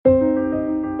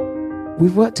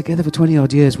We've worked together for 20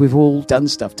 odd years. We've all done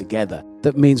stuff together.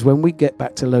 That means when we get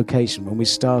back to location, when we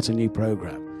start a new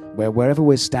program, wherever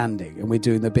we're standing and we're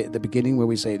doing the bit at the beginning where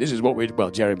we say,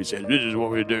 Jeremy says, this is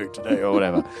what we're doing today or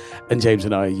whatever. And James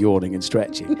and I are yawning and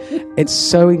stretching. It's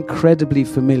so incredibly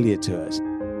familiar to us.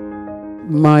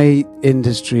 My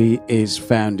industry is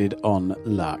founded on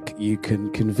luck. You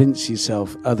can convince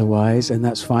yourself otherwise, and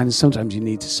that's fine. And sometimes you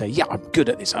need to say, yeah, I'm good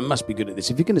at this. I must be good at this.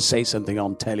 If you're going to say something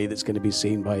on telly that's going to be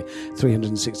seen by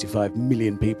 365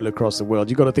 million people across the world,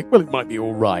 you've got to think, well, it might be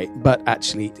all right. But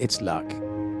actually, it's luck.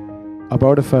 I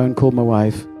borrowed a phone, called my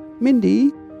wife.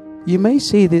 Mindy, you may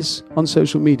see this on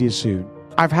social media soon.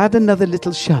 I've had another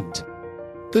little shunt.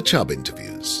 The Chubb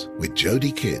Interviews with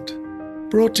Jodie Kidd.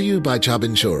 Brought to you by Chubb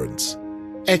Insurance.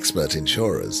 Expert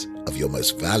insurers of your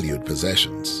most valued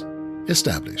possessions.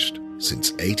 Established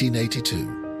since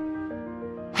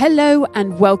 1882. Hello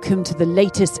and welcome to the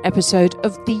latest episode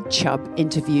of the Chubb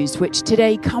Interviews, which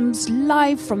today comes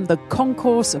live from the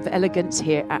Concourse of Elegance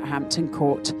here at Hampton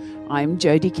Court. I'm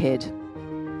Jodie Kidd.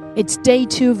 It's day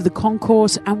 2 of the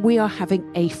concourse and we are having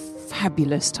a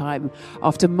fabulous time.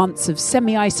 After months of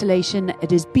semi-isolation, it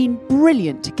has been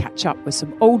brilliant to catch up with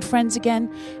some old friends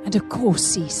again and of course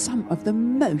see some of the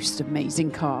most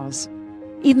amazing cars.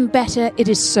 Even better, it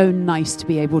is so nice to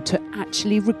be able to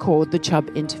actually record the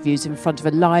Chubb Interviews in front of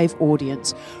a live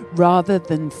audience rather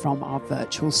than from our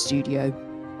virtual studio.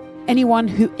 Anyone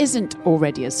who isn't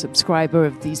already a subscriber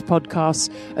of these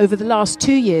podcasts, over the last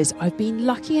 2 years, I've been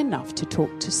lucky enough to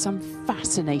talk to some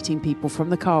fascinating people from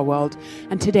the car world,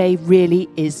 and today really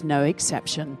is no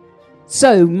exception.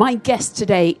 So, my guest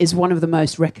today is one of the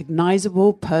most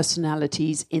recognisable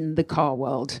personalities in the car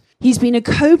world. He's been a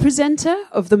co-presenter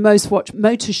of the most watched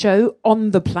motor show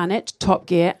on the planet, Top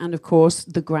Gear, and of course,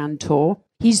 the Grand Tour.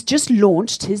 He's just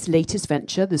launched his latest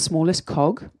venture, The Smallest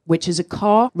Cog, which is a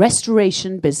car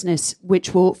restoration business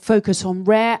which will focus on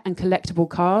rare and collectible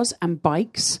cars and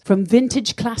bikes, from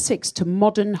vintage classics to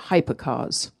modern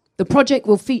hypercars. The project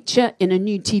will feature in a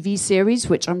new TV series,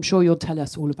 which I'm sure you'll tell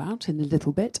us all about in a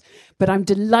little bit. But I'm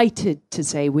delighted to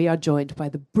say we are joined by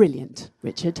the brilliant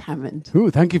Richard Hammond.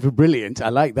 Ooh, thank you for brilliant. I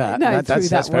like that. No,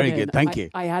 That's very good. Thank you.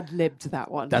 I ad-libbed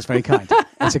that one. That's very kind.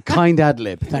 It's a kind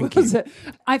ad-lib. Thank you.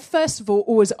 I first of all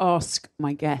always ask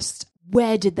my guests,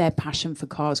 where did their passion for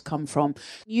cars come from?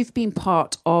 You've been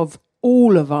part of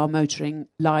all of our motoring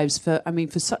lives for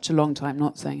such a long time,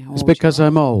 not saying how old. It's because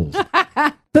I'm old.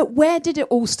 But where did it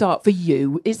all start for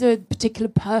you? Is there a particular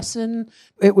person?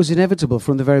 It was inevitable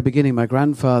from the very beginning. My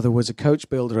grandfather was a coach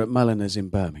builder at Mulliners in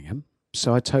Birmingham.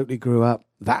 So I totally grew up.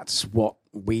 That's what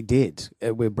we did.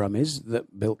 We're Brummies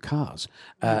that built cars.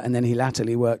 And then he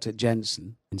latterly worked at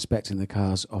Jensen, inspecting the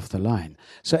cars off the line.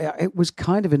 So it was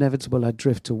kind of inevitable I'd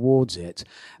drift towards it.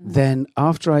 Then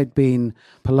after I'd been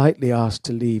politely asked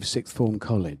to leave sixth form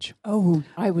college. Oh,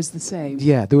 I was the same.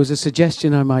 Yeah, there was a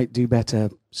suggestion I might do better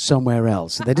somewhere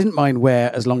else. They didn't mind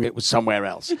where, as long as it was somewhere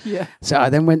else. Yeah. So I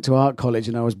then went to art college,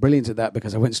 and I was brilliant at that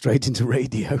because I went straight into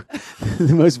radio,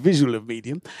 the most visual of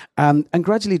medium, and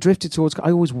gradually drifted towards.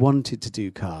 I always wanted to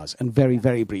do cars, and very,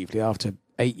 very briefly, after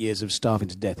 8 years of starving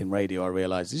to death in radio, I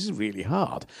realised this is really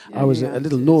hard. I was a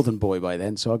little northern boy by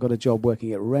then, so I got a job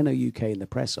working at Renault UK in the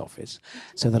press office,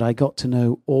 so that I got to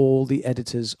know all the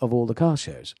editors of all the car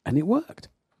shows, and it worked.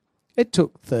 It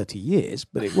took 30 years,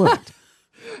 but it worked.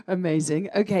 Amazing.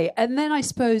 Okay, and then I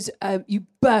suppose you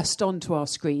burst onto our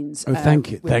screens. Oh, thank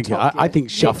you. I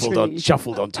think shuffled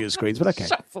onto your screens, but okay.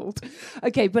 Shuffled.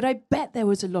 Okay, but I bet there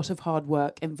was a lot of hard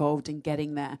work involved in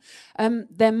getting there.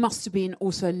 There must have been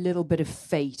also a little bit of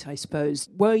fate, I suppose.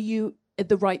 Were you at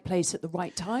the right place at the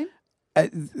right time?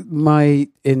 My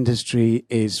industry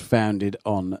is founded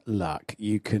on luck.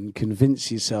 You can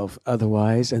convince yourself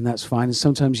otherwise, and that's fine. And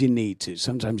sometimes you need to.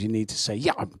 Sometimes you need to say,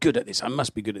 yeah, I'm good at this. I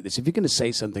must be good at this. If you're going to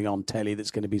say something on telly that's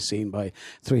going to be seen by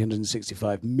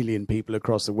 365 million people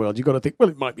across the world, you've got to think, well,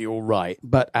 it might be all right.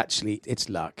 But actually, it's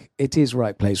luck. It is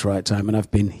right place, right time. And I've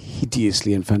been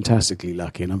hideously and fantastically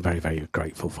lucky, and I'm very, very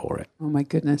grateful for it. Oh, my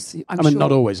goodness. I mean,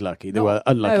 not always lucky. There were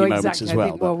unlucky moments as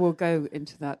well. Well, we'll go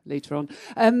into that later on.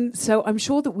 So I'm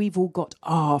sure that we've all got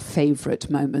our favourite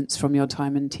moments from your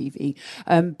time in TV,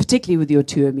 particularly with your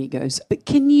two amigos. But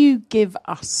can you give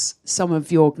us some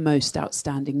of your most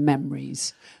outstanding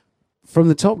memories? From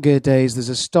the Top Gear days, there's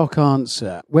a stock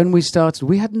answer. When we started,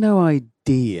 we had no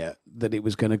idea that it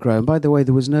was going to grow. And by the way,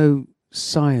 there was no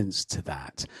science to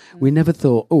that. We never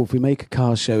thought, if we make a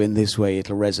car show in this way,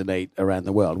 it'll resonate around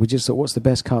the world. We just thought, what's the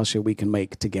best car show we can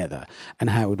make together? And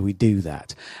how would we do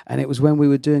that? And it was when we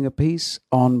were doing a piece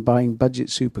on buying budget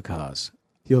supercars.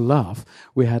 You'll laugh.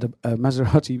 We had a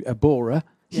Maserati, a Bora,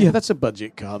 Yeah, that's a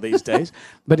budget car these days.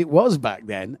 But it was back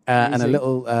then. And a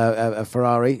little a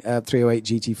Ferrari 308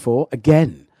 GT4.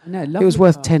 Again, No, it was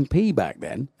worth car. 10p back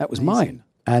then. That was mine.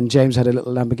 And James had a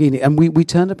little Lamborghini. And we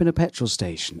turned up in a petrol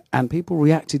station and people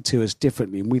reacted to us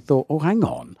differently. And we thought, oh, hang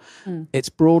on. It's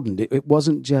broadened. It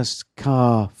wasn't just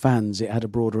car fans. It had a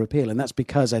broader appeal. And that's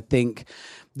because I think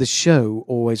the show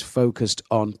always focused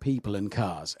on people and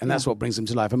cars. And that's what brings them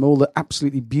to life. And all the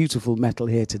absolutely beautiful metal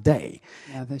here today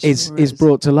is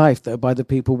brought to life though, by the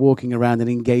people walking around and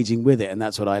engaging with it. And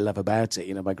that's what I love about it.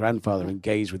 You know, my grandfather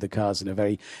engaged with the cars in a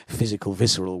very physical,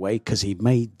 visceral way because he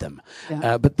made them.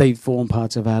 But they form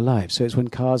part of our lives. So it's when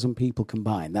cars and people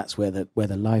combine, that's where the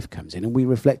life comes in. And we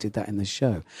reflected that in the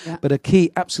show. But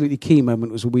absolutely key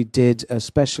moment was when we did a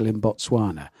special in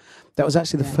Botswana. That was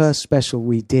actually the first special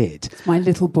we did. It's my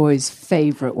little boy's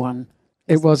favourite one.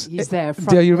 He's there.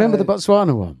 Do you remember the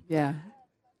Botswana one? Yeah.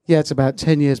 Yeah, it's about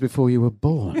 10 years before you were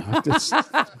born.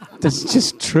 That's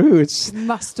just true. You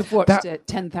must have watched it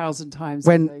 10,000 times.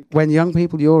 When young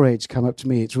people your age come up to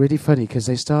me, it's really funny because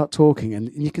they start talking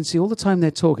and you can see all the time they're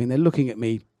talking, they're looking at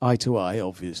me eye to eye,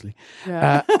 obviously.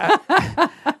 Yeah.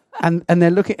 And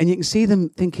they're looking, and you can see them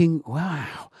thinking,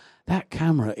 wow, that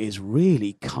camera is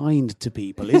really kind to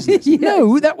people, isn't it? Yes.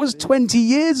 No, that was 20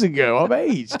 years ago. I'm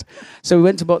aged. So we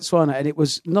went to Botswana, and it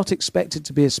was not expected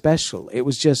to be a special. It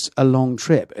was just a long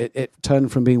trip. It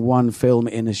turned from being one film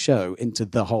in a show into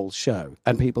the whole show,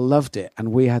 and people loved it.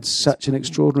 And we had such an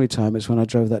extraordinary time. It's when I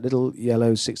drove that little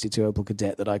yellow 62 Opel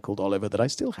Kadett that I called Oliver, that I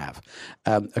still have.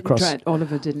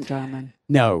 Oliver didn't drown then?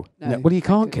 No. Well, you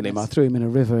can't kill him. I threw him in a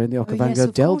river in the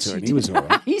Okavango Delta, and he was all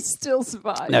right. He still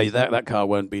survived. No, that car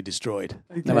won't be destroyed,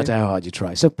 no matter how hard you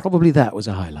try. So probably that was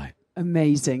a highlight.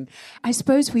 Amazing. I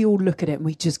suppose we all look at it and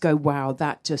we just go, wow,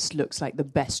 that just looks like the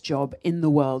best job in the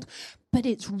world. But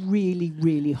it's really,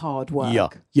 really hard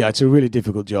work. Yeah, it's a really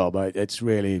difficult job. It's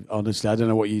really, honestly, I don't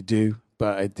know what you do,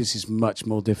 but this is much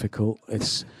more difficult.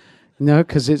 No,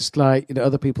 because it's like,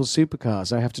 other people's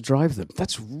supercars. I have to drive them.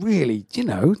 That's really,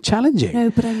 challenging. No,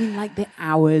 but I mean like the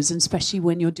hours, and especially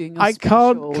when you're doing your I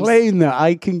can't claim that.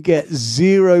 I can get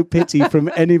zero pity from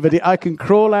anybody. I can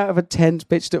crawl out of a tent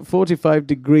pitched at 45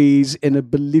 degrees in a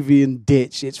Bolivian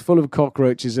ditch. It's full of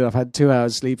cockroaches, and I've had 2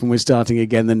 hours sleep, and we're starting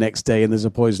again the next day, and there's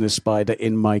a poisonous spider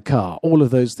in my car. All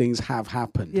of those things have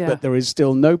happened, but there is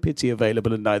still no pity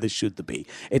available, and neither should there be.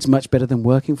 It's much better than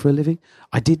working for a living.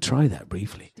 I did try that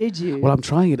briefly. Did you? Well, I'm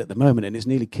trying it at the moment, and it's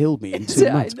nearly killed me in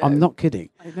 2 months. I'm not kidding.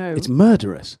 I know. It's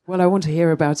murderous. Well, I want to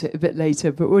hear about it a bit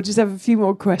later, but we'll just have a few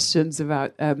more questions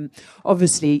about,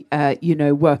 obviously,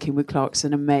 working with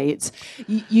Clarkson and May.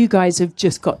 You guys have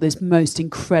just got this most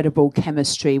incredible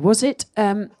chemistry. Was it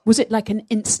like an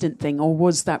instant thing, or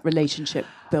was that relationship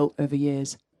built over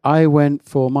years? I went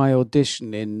for my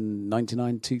audition in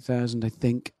 99, 2000, I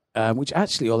think. Which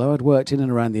actually, although I'd worked in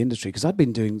and around the industry, because I'd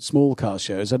been doing small car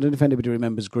shows. I don't know if anybody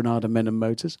remembers Granada Men and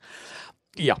Motors.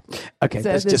 Yeah. Okay,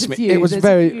 that's just me. It was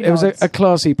a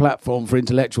classy platform for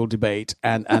intellectual debate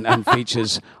and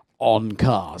features on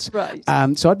cars. Right.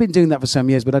 So I'd been doing that for some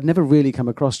years, but I'd never really come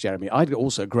across Jeremy. I'd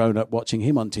also grown up watching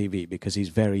him on TV because he's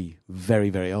very, very,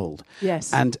 very old.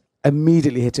 Yes. And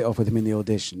immediately hit it off with him in the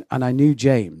audition. And I knew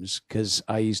James because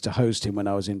I used to host him when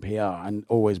I was in PR and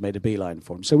always made a beeline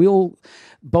for him. So we all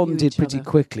bonded pretty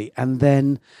quickly. And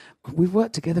then we've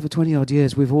worked together for 20 odd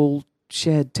years. We've all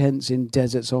shared tents in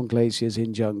deserts, on glaciers,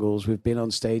 in jungles. We've been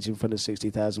on stage in front of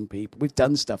 60,000 people. We've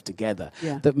done stuff together.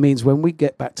 Yeah. That means when we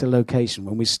get back to location,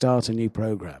 when we start a new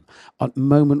program, on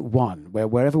moment one,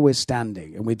 wherever we're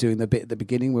standing and we're doing the bit at the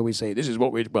beginning where we say,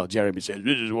 Jeremy says,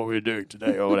 this is what we're doing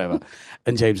today or whatever.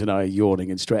 And James and I are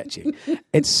yawning and stretching.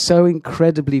 It's so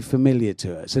incredibly familiar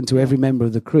to us and to every member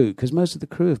of the crew, because most of the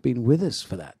crew have been with us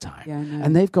for that time. Yeah, I know.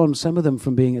 And they've gone, some of them,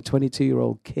 from being a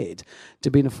 22-year-old kid to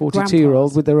being a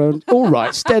 42-year-old with their own... All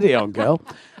right, steady on, girl.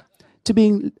 To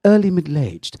being early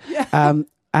middle-aged. Yeah.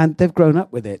 And they've grown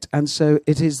up with it. And so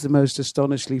it is the most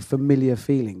astonishingly familiar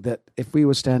feeling that if we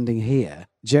were standing here,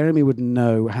 Jeremy would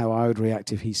know how I would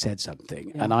react if he said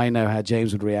something. Yeah. And I know how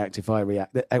James would react if I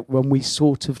react. When we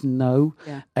sort of know,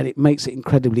 and it makes it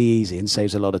incredibly easy and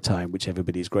saves a lot of time, which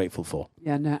everybody's grateful for.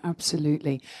 Yeah, no,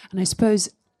 absolutely. And I suppose,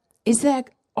 is there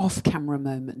off-camera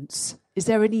moments? Is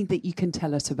there any that you can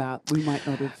tell us about we might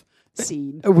not have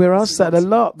scene. We're asked that a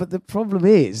lot, but the problem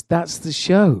is that's the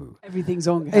show. Everything's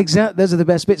on. Exactly. Those are the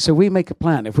best bits. So we make a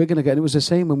plan. If we're going to go, and it was the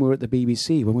same when we were at the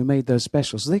BBC, when we made those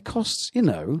specials. They cost,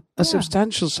 a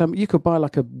substantial sum. You could buy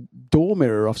like a door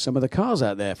mirror off some of the cars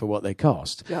out there for what they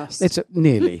cost. Just. It's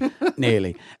nearly.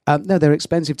 No, they're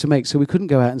expensive to make. So we couldn't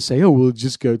go out and say, we'll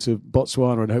just go to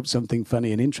Botswana and hope something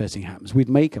funny and interesting happens. We'd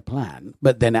make a plan,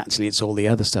 but then actually it's all the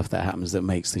other stuff that happens that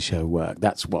makes the show work.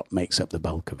 That's what makes up the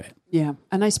bulk of it. Yeah,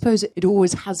 and I suppose it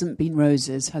always hasn't been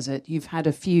roses, has it? You've had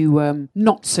a few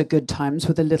not so good times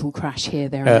with a little crash here,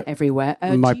 there, and everywhere.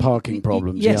 My parking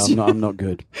problems. Yes. Yeah, I'm not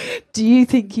good. Do you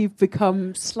think you've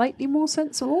become slightly more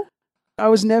sensible? I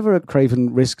was never a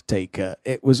craven risk taker.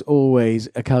 It was always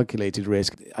a calculated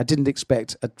risk. I didn't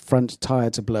expect a front tyre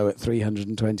to blow at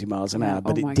 320 miles an hour,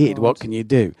 but it did. God. What can you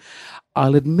do?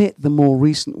 I'll admit the more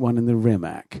recent one in the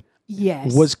Rimac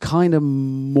was kind of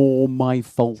more my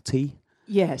faulty.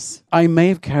 Yes. I may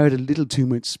have carried a little too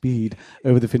much speed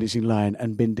over the finishing line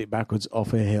and binned it backwards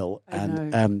off a hill.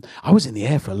 And I was in the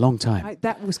air for a long time.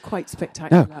 That was quite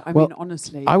spectacular. No, I mean,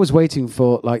 honestly. I was waiting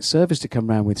for service to come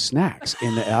round with snacks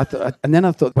in there. And then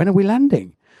I thought, when are we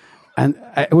landing? And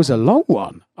it was a long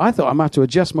one. I thought I might have to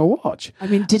adjust my watch. I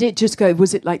mean, did it just go,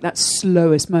 was it like that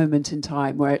slowest moment in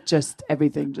time where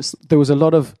everything just... There was a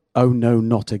lot of, oh no,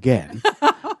 not again.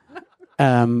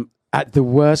 At the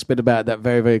worst bit about that,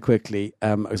 very, very quickly,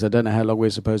 because I don't know how long we're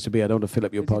supposed to be. I don't want to fill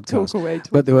up your podcast. Talk away.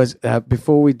 But there was,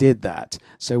 before we did that,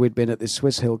 so we'd been at this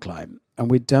Swiss hill climb, and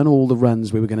we'd done all the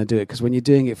runs we were going to do it, because when you're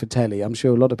doing it for telly, I'm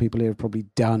sure a lot of people here have probably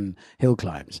done hill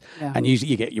climbs. Yeah. And usually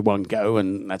you get your one go,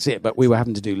 and that's it. But we were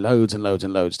having to do loads and loads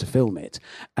and loads to film it.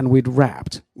 And we'd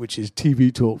wrapped, which is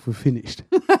TV talk for finished.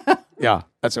 Yeah,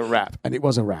 that's a wrap. And it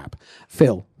was a wrap.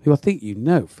 Phil, who I think you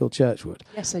know, Phil Churchwood.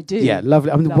 Yes, I do. Yeah, lovely.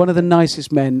 I mean, one of the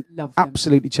nicest men, Love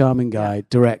absolutely charming guy,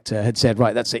 director, had said,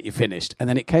 right, that's it, you're finished. And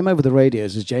then it came over the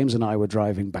radios as James and I were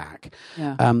driving back.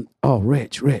 Yeah.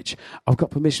 Rich, I've got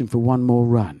permission for one more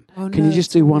run. Oh, Can you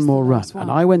just do one more run?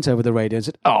 And I went over the radio and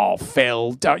said,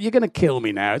 Phil, you're going to kill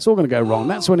me now. It's all going to go wrong.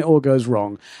 That's when it all goes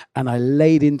wrong. And I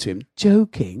laid into him,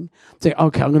 joking, saying,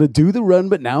 okay, I'm going to do the run,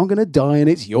 but now I'm going to die and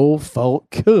it's your fault.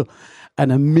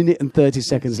 And a minute and 30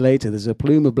 seconds later, there's a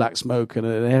plume of black smoke and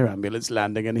an air ambulance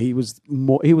landing, and he was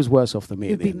worse off than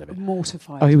me at the end of it.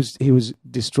 Mortified. Oh, he was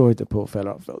destroyed. The poor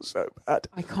fellow. I felt so bad.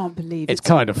 I can't believe it's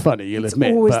kind of funny. You'll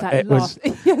admit. Always but that last,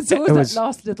 it's always that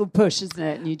last little push, isn't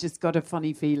it? And you just got a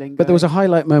funny feeling. But there was a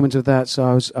highlight moment of that.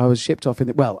 So I was shipped off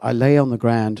I lay on the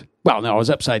ground. Well, no, I was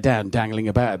upside down, dangling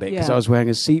about a bit because I was wearing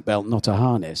a seatbelt, not a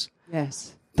harness.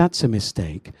 Yes. That's a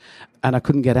mistake. And I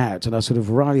couldn't get out, and I sort of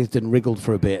writhed and wriggled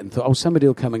for a bit and thought, somebody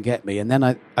will come and get me. And then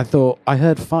I thought, I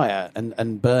heard fire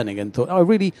and burning and thought,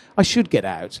 I should get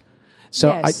out. So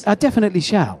yes. I definitely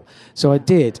shall. So I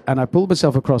did, and I pulled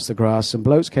myself across the grass. Some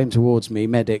blokes came towards me,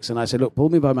 medics, and I said, look, pull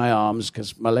me by my arms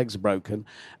because my legs are broken.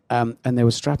 And they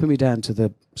were strapping me down to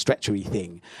the stretchery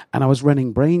thing. And I was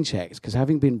running brain checks because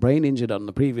having been brain injured on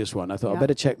the previous one, I thought I'd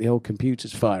better check the old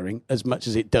computer's firing as much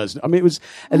as it does. I mean, it was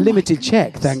a limited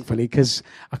check, thankfully, because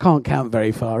I can't count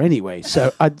very far anyway.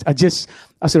 So I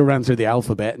sort of ran through the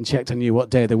alphabet and checked I knew what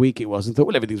day of the week it was and thought,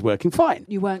 well, everything's working fine.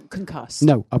 You weren't concussed?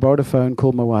 No. I borrowed a phone,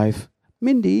 called my wife.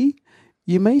 Mindy,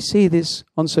 you may see this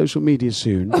on social media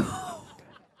soon.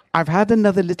 I've had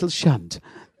another little shunt.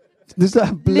 There's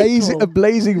a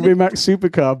blazing Rimac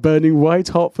supercar burning white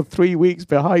hot for 3 weeks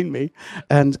behind me.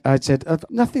 And I said,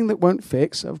 nothing that won't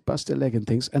fix. I've busted a leg and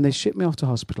things. And they shipped me off to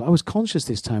hospital. I was conscious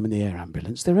this time in the air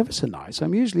ambulance. They're ever so nice.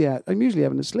 I'm usually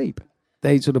having a sleep.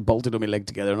 They sort of bolted on my leg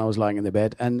together and I was lying in the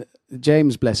bed. And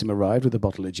James, bless him, arrived with a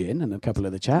bottle of gin and a couple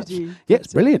of the chaps. Yeah,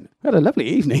 it's brilliant. We had a lovely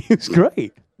evening. It was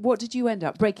great. What did you end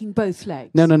up? Breaking both legs?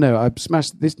 No. I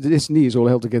smashed this knee is all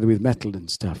held together with metal and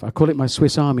stuff. I call it my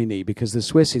Swiss Army knee because the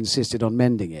Swiss insisted on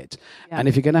mending it. Yeah. And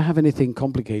if you're going to have anything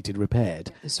complicated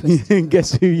repaired,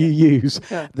 guess who you use?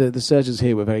 Yeah. The surgeons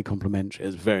here were very complimentary. It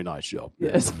was a very nice job.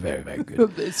 Yes. Very, very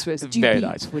good. The Swiss. Do you very beep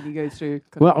nice. When you go through?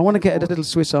 Well, I want to get a little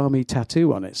Swiss Army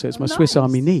tattoo on it, so it's my Swiss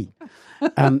Army knee.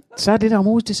 Sadly, I'm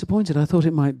always disappointed. I thought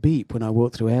it might beep when I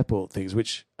walk through airport things,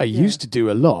 which I used to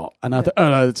do a lot. And I thought,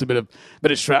 no, it's a bit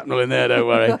of shrapnel in there, don't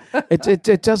worry.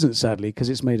 It doesn't, sadly, because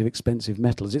it's made of expensive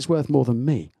metals. It's worth more than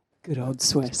me. Good old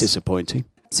Swiss. It's disappointing.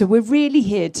 So we're really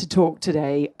here to talk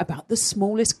today about the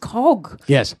smallest cog.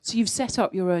 Yes. So you've set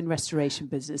up your own restoration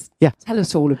business. Yeah. Tell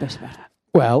us all a bit about it.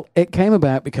 Well, it came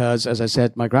about because, as I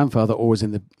said, my grandfather always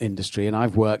in the industry, and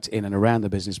I've worked in and around the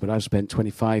business, but I've spent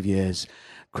 25 years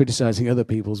criticizing other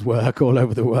people's work all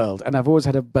over the world. And I've always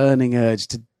had a burning urge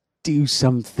to do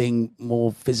something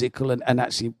more physical and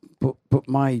actually put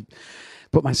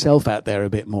myself out there a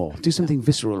bit more, do something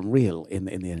visceral and real in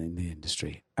the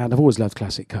industry. and I've always loved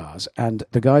classic cars. And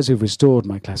the guys who've restored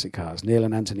my classic cars, Neil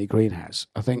and Anthony Greenhouse,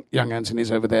 I think young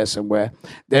Anthony's over there somewhere.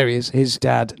 There he is. His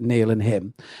dad, Neil, and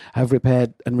him have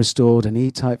repaired and restored an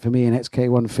E-Type for me, an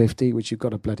XK150, which you've got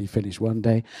to bloody finish one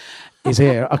day. Is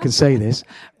here, I can say this,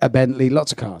 a Bentley,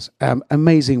 lots of cars,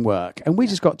 amazing work. And we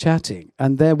just got chatting,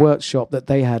 and their workshop that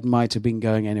they had might have been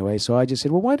going anyway. So I just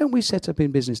said, well, why don't we set up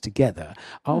in business together?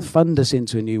 I'll fund us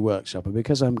into a new workshop. And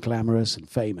because I'm glamorous and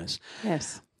famous,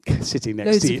 Yes. sitting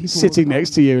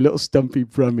next to you, little stumpy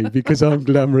brummy, because I'm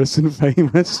glamorous and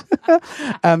famous,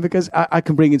 because I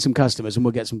can bring in some customers and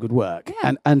we'll get some good work.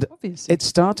 Yeah, and obviously. it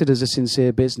started as a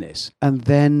sincere business, and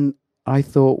then I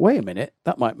thought, wait a minute,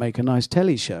 that might make a nice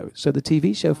telly show. So the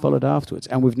TV show followed afterwards,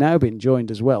 and we've now been joined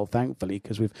as well, thankfully,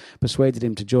 because we've persuaded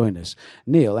him to join us.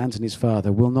 Neil, Anthony's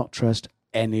father, will not trust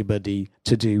anybody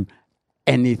to do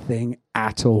anything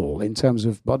at all in terms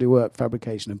of bodywork,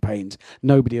 fabrication and paint.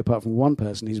 Nobody apart from one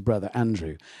person, his brother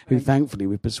Andrew, who thankfully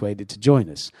we've persuaded to join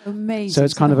us. Amazing. So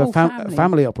it's kind of a family.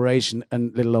 family operation,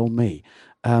 and little old me.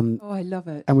 I love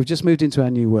it. And we've just moved into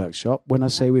our new workshop. When I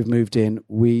say we've moved in,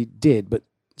 we did, but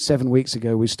 7 weeks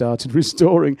ago we started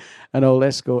restoring an old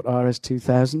Escort RS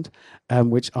 2000,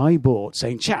 which I bought,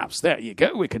 saying, chaps, there you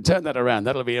go, we can turn that around,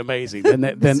 that'll be amazing.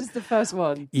 This is the first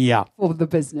one for the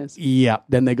business. Yeah,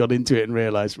 then they got into it and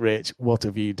realised, Rich, what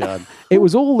have you done? It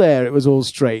was all there, it was all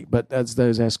straight, but as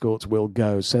those Escorts will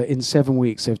go. So in 7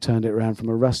 weeks they've turned it around from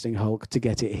a rusting hulk to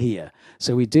get it here.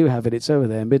 So we do have it, it's over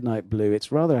there, midnight blue,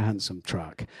 it's rather a handsome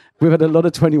truck. We've had a lot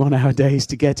of 21-hour days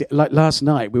to get it. Like last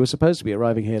night, we were supposed to be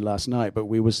arriving here last night, but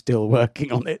we were still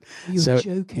working on it. You're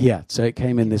joking. Yeah, so it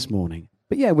came in this morning.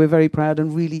 But yeah, we're very proud,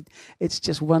 and really, it's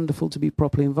just wonderful to be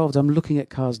properly involved. I'm looking at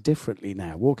cars differently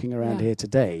now, walking around here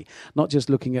today, not just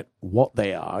looking at what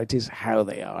they are, it is how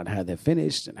they are and how they're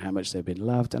finished and how much they've been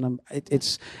loved. And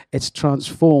it's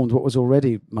transformed what was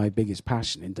already my biggest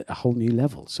passion into a whole new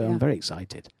level. So I'm very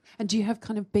excited. And do you have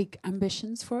kind of big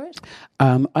ambitions for it?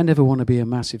 I never want to be a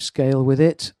massive scale with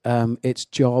it. Its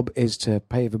job is to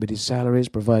pay everybody's salaries,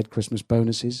 provide Christmas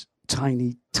bonuses,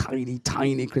 tiny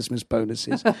Christmas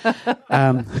bonuses,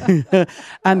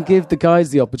 and give the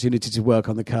guys the opportunity to work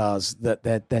on the cars that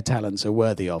their talents are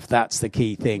worthy of. That's the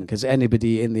key thing, because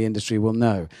anybody in the industry will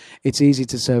know. It's easy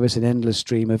to service an endless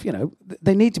stream of,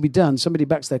 they need to be done. Somebody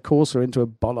backs their Corsa into a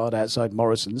bollard outside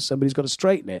Morrison's, somebody's got to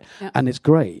straighten it, and it's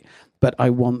great. But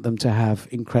I want them to have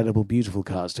incredible, beautiful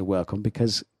cars to work on,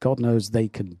 because God knows they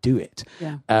can do it.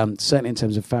 Yeah. Certainly in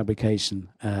terms of fabrication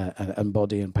and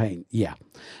body and paint. Yeah.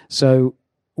 So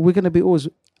we're going to be always.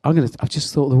 I've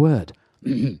just thought of the word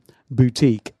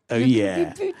boutique. Oh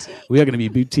yeah, we are going to be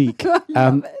boutique.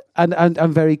 And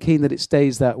I'm very keen that it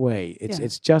stays that way.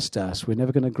 It's just us. We're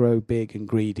never going to grow big and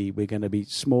greedy. We're going to be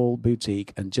small,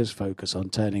 boutique, and just focus on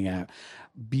turning out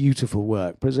beautiful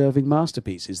work, preserving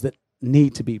masterpieces that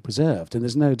need to be preserved. And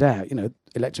there's no doubt,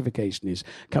 electrification is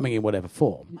coming in whatever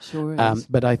form. It sure is.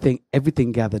 But I think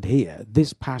everything gathered here,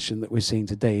 this passion that we're seeing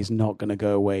today, is not going to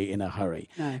go away in a hurry.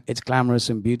 No. It's glamorous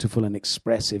and beautiful and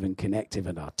expressive and connective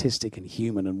and artistic and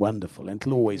human and wonderful, and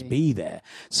it'll always be there.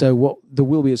 So there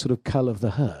will be a sort of cull of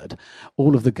the herd.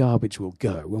 All of the garbage will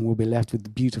go, and we'll be left with the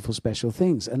beautiful, special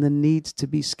things. And there needs to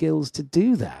be skills to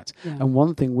do that. Yeah. And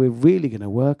one thing we're really going to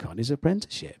work on is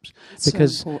apprenticeships. It's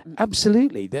because so important.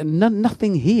 Absolutely,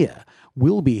 nothing here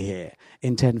will be here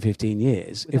in 10, 15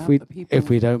 years if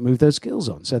we don't move those skills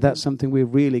on. So that's something we're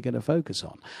really going to focus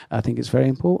on. I think it's very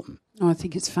important. Oh, I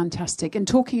think it's fantastic. And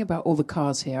talking about all the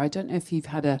cars here, I don't know if you've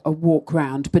had a walk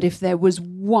round, but if there was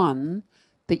one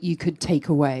that you could take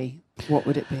away, what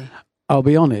would it be? I'll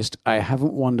be honest, I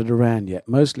haven't wandered around yet,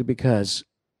 mostly because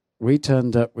we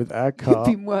turned up with our car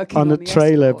on a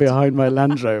trailer behind my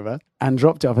Land Rover and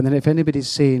dropped it off. And then if anybody's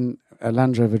seen a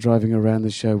Land Rover driving around the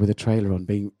show with a trailer on,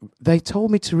 they told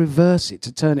me to reverse it,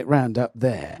 to turn it round up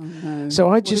there. Oh, no. So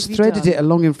I just threaded it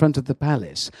along in front of the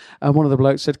palace. And one of the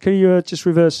blokes said, can you just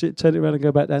reverse it, turn it around and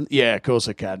go back down? Yeah, of course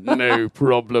I can. No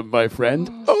problem, my friend.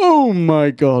 Oh, my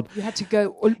God. You had to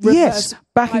go reverse. Yes,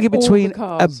 backing it between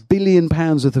 £1 billion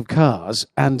worth of cars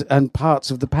and parts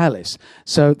of the palace.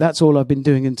 So that's all I've been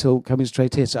doing until coming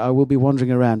straight here. So I will be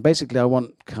wandering around. Basically, I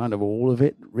want kind of all of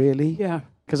it, really. Yeah.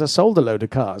 Because I sold a load of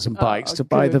cars and bikes to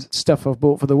buy the stuff I've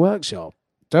bought for the workshop.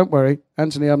 Don't worry,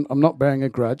 Anthony, I'm not bearing a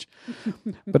grudge.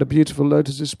 But a beautiful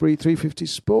Lotus Esprit 350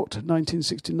 Sport,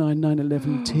 1969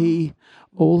 911T,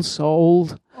 all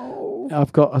sold. Oh.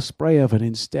 I've got a spray oven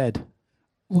instead.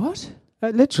 What?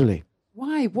 Literally.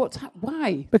 Why?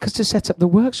 Why? Because to set up the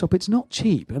workshop, it's not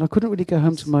cheap. And I couldn't really go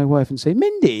home to my wife and say,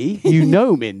 Mindy, you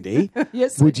know Mindy.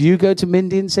 Yes. Would you go to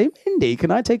Mindy and say, Mindy,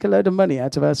 can I take a load of money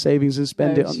out of our savings and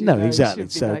spend it on... No, exactly.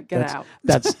 So get out.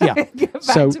 That's yeah. Get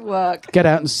back to work. Get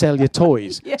out and sell your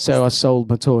toys. Yes. So I sold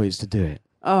my toys to do it.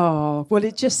 Oh, well,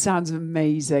 it just sounds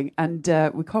amazing. And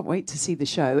we can't wait to see the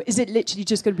show. Is it literally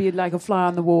just going to be like a fly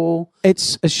on the wall?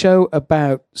 It's a show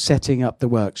about setting up the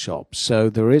workshop.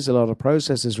 So there is a lot of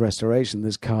process, there's restoration,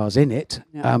 there's cars in it,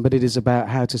 but it is about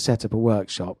how to set up a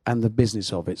workshop and the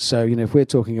business of it. So, if we're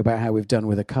talking about how we've done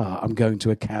with a car, I'm going to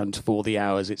account for the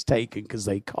hours it's taken because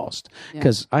they cost.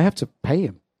 Because I have to pay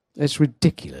him. It's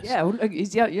ridiculous. Yeah, well,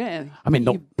 yeah. I mean,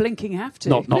 you blinking have to.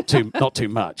 Not too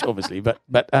much, obviously, but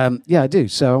I do.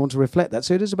 So I want to reflect that.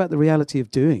 So it is about the reality of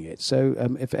doing it. So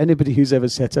if anybody who's ever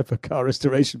set up a car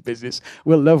restoration business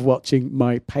will love watching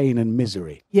my pain and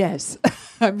misery. Yes,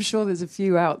 I'm sure there's a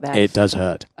few out there. It does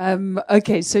hurt.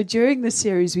 Okay, so during the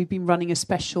series, we've been running a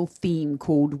special theme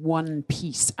called One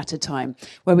Piece at a Time,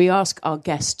 where we ask our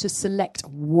guests to select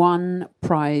one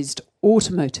prized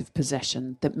automotive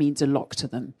possession that means a lot to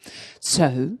them.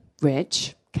 So,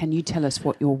 Rich, can you tell us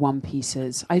what your one piece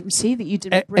is? I see that you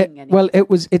didn't bring any. Well,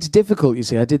 it's difficult, you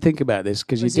see. I did think about this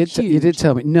because you did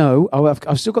tell me. No,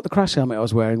 I've still got the crash helmet I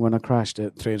was wearing when I crashed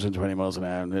at 320 miles an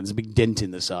hour, and there's a big dent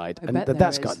in the side.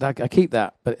 I keep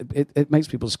that, but it makes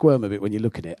people squirm a bit when you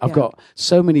look at it. I've got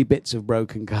so many bits of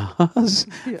broken cars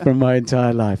from my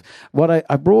entire life.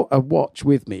 I brought a watch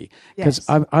with me because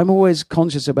I'm always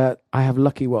conscious about I have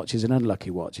lucky watches and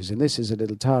unlucky watches, and this is a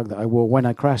little tag that I wore when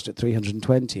I crashed at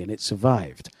 320, and it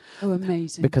survived. Oh,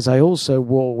 amazing. Because I also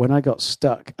wore, when I got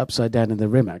stuck upside down in the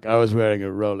Rimac, I was wearing a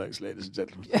Rolex, ladies and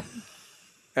gentlemen.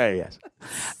 Oh, yes.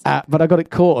 But I got it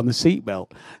caught on the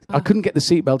seatbelt. I couldn't get the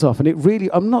seatbelt off. And it really,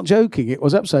 I'm not joking, it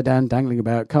was upside down, dangling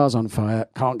about, cars on fire,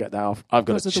 can't get that off.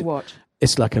 Because of the watch.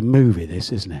 It's like a movie,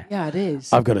 this, isn't it? Yeah, it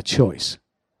is. I've got a choice.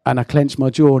 And I clenched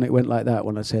my jaw and it went like that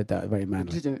when I said that, very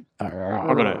manly. I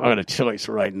got a choice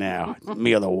right now,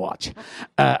 me or the watch.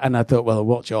 And I thought, well,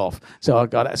 watch off. So I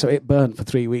got it. So it burned for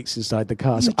 3 weeks inside the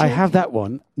car. So I have that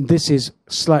one. This is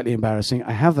slightly embarrassing.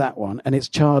 I have that one and it's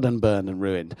charred and burned and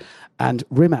ruined. And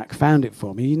Rimac found it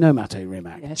for me. You know Mate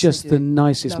Rimac. Yes, just the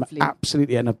nicest,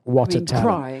 absolutely, and what a talent.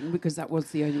 Crying because that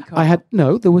was the only car.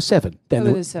 There were 7.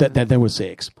 Then there were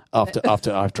 6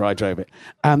 after I drove it.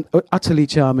 Utterly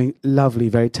charming, lovely,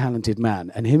 very talented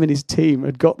man. And him and his team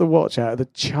had got the watch out of the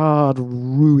charred,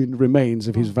 ruined remains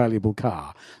of his valuable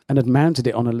car and had mounted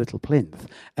it on a little plinth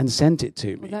and sent it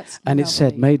to me. And it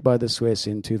said, made by the Swiss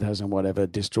in 2000 whatever,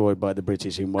 destroyed by the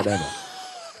British in whatever.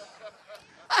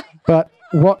 But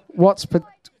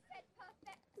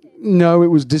no, it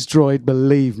was destroyed,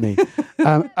 believe me.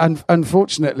 And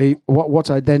unfortunately, what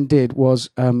I then did was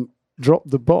drop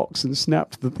the box and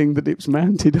snapped the thing that it's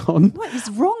mounted on. What is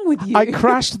wrong with you? I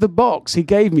crashed the box he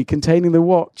gave me containing the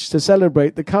watch to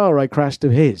celebrate the car I crashed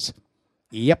of his.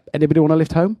 Yep. Anybody want to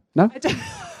lift home? No?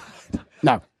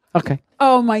 No. Okay.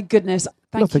 Oh, my goodness.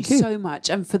 Thank you so much.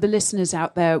 And for the listeners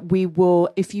out there, we will,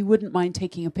 if you wouldn't mind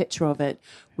taking a picture of it,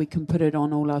 we can put it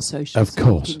on all our socials. Of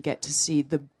course. So you can get to see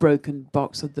the broken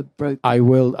box of the broken I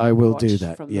will do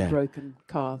that. From the broken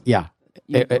car. Yeah.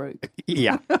 Broke.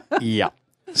 Yeah. Yeah.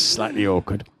 Slightly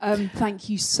awkward. Thank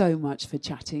you so much for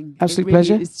chatting. Absolute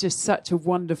pleasure. It's just such a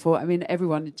wonderful,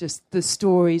 everyone, just the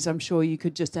stories, I'm sure you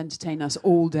could just entertain us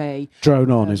all day. Drone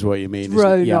on is what you mean.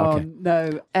 Drone yeah, on.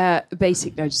 Okay. No.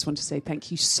 Basically, I just want to say thank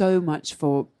you so much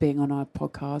for being on our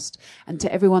podcast. And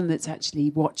to everyone that's actually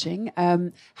watching,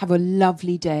 have a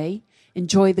lovely day.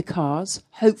 Enjoy the cars.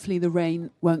 Hopefully the rain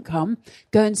won't come.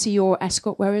 Go and see your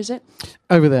Escort. Where is it?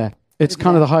 Over there. It's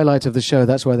kind of the highlight of the show.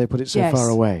 That's why they put it so far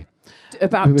away.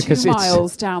 About 2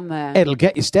 miles down there. It'll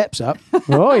get your steps up.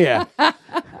 Oh, yeah.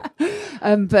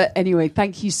 But anyway,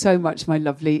 thank you so much, my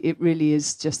lovely. It really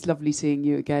is just lovely seeing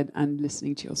you again and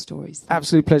listening to your stories.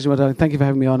 Absolute pleasure, my darling. Thank you for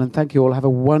having me on, and thank you all. Have a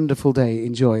wonderful day.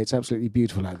 Enjoy. It's absolutely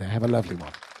beautiful out there. Have a lovely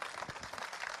one.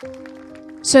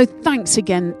 So thanks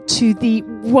again to the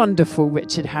wonderful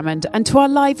Richard Hammond and to our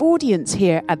live audience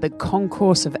here at the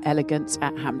Concourse of Elegance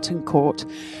at Hampton Court,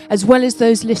 as well as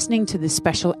those listening to this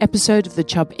special episode of the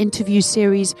Chubb interview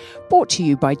series brought to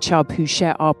you by Chubb, who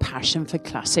share our passion for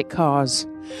classic cars.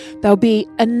 There'll be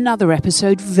another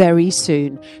episode very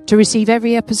soon. To receive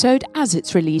every episode as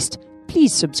it's released,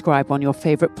 please subscribe on your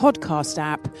favourite podcast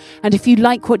app. And if you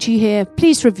like what you hear,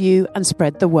 please review and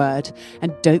spread the word.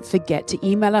 And don't forget to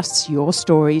email us your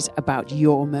stories about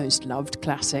your most loved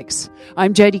classics.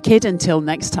 I'm Jodie Kidd. Until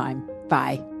next time.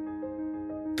 Bye.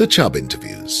 The Chubb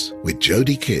Interviews with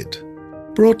Jodie Kidd.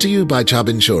 Brought to you by Chubb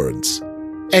Insurance,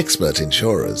 expert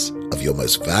insurers of your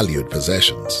most valued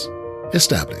possessions.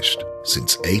 Established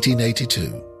since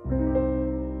 1882.